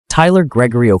Tyler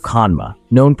Gregory Okonma,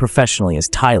 known professionally as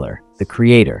Tyler, the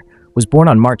Creator, was born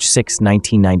on March 6,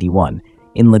 1991,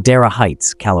 in Ladera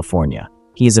Heights, California.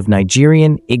 He is of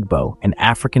Nigerian, Igbo, and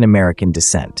African-American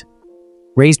descent.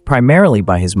 Raised primarily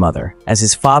by his mother, as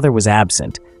his father was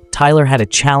absent, Tyler had a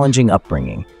challenging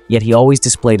upbringing, yet he always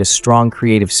displayed a strong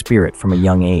creative spirit from a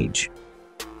young age.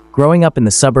 Growing up in the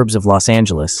suburbs of Los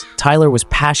Angeles, Tyler was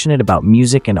passionate about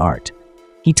music and art.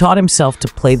 He taught himself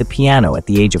to play the piano at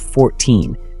the age of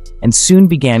 14 and soon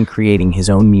began creating his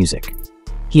own music.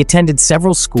 He attended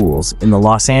several schools in the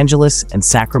Los Angeles and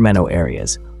Sacramento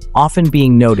areas, often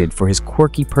being noted for his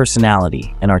quirky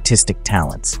personality and artistic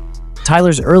talents.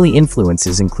 Tyler's early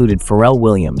influences included Pharrell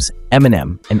Williams,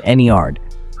 Eminem, and Eniard,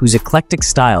 whose eclectic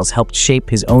styles helped shape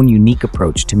his own unique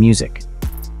approach to music.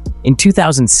 In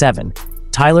 2007,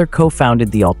 Tyler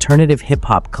co-founded the alternative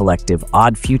hip-hop collective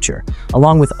Odd Future,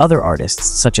 along with other artists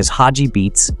such as Haji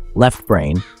Beats, Left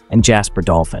Brain, and Jasper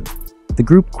Dolphin. The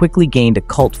group quickly gained a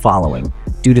cult following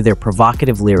due to their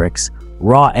provocative lyrics,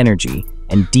 raw energy,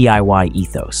 and DIY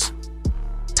ethos.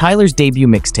 Tyler's debut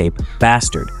mixtape,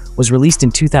 Bastard, was released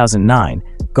in 2009,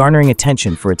 garnering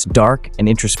attention for its dark and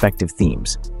introspective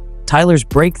themes. Tyler's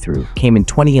breakthrough came in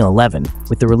 2011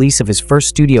 with the release of his first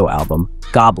studio album,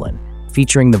 Goblin,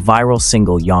 featuring the viral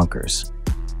single Yonkers.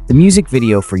 The music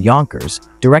video for Yonkers,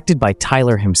 directed by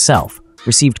Tyler himself,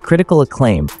 received critical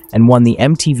acclaim and won the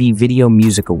MTV Video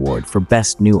Music Award for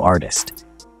Best New Artist.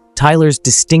 Tyler's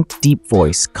distinct deep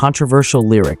voice, controversial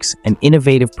lyrics, and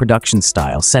innovative production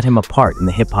style set him apart in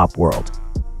the hip-hop world.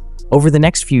 Over the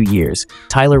next few years,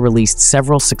 Tyler released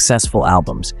several successful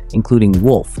albums, including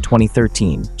Wolf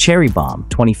 2013, Cherry Bomb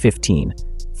 2015,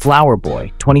 Flower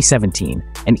Boy 2017,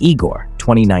 and Igor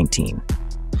 2019.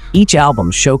 Each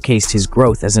album showcased his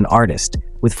growth as an artist,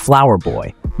 with Flower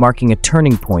Boy marking a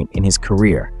turning point in his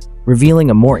career,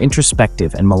 revealing a more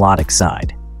introspective and melodic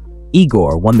side.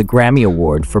 Igor won the Grammy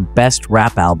Award for Best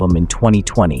Rap Album in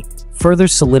 2020, further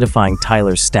solidifying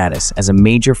Tyler's status as a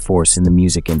major force in the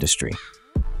music industry.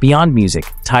 Beyond music,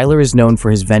 Tyler is known for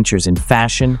his ventures in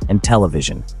fashion and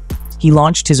television. He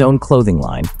launched his own clothing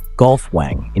line, Golf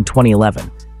Wang, in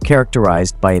 2011,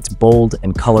 characterized by its bold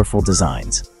and colorful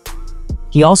designs.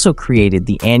 He also created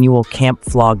the annual Camp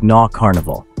Flog Gnaw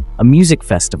Carnival, a music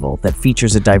festival that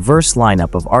features a diverse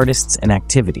lineup of artists and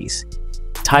activities.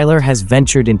 Tyler has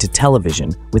ventured into television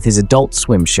with his Adult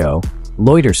Swim show,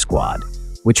 Loiter Squad,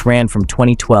 which ran from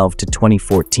 2012 to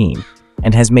 2014,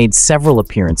 and has made several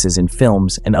appearances in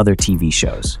films and other TV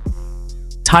shows.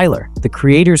 Tyler, the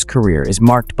Creator's career is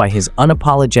marked by his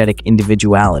unapologetic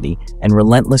individuality and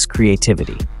relentless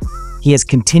creativity. He has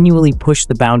continually pushed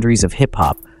the boundaries of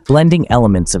hip-hop, blending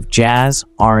elements of jazz,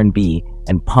 R&B,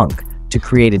 and punk to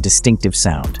create a distinctive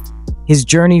sound. His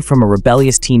journey from a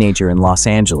rebellious teenager in Los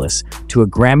Angeles to a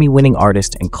Grammy-winning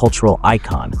artist and cultural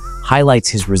icon highlights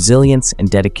his resilience and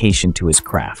dedication to his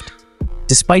craft.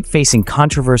 Despite facing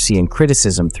controversy and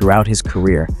criticism throughout his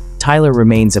career, Tyler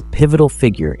remains a pivotal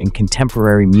figure in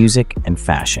contemporary music and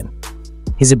fashion.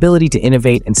 His ability to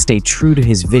innovate and stay true to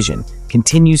his vision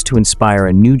continues to inspire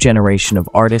a new generation of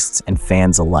artists and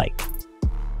fans alike.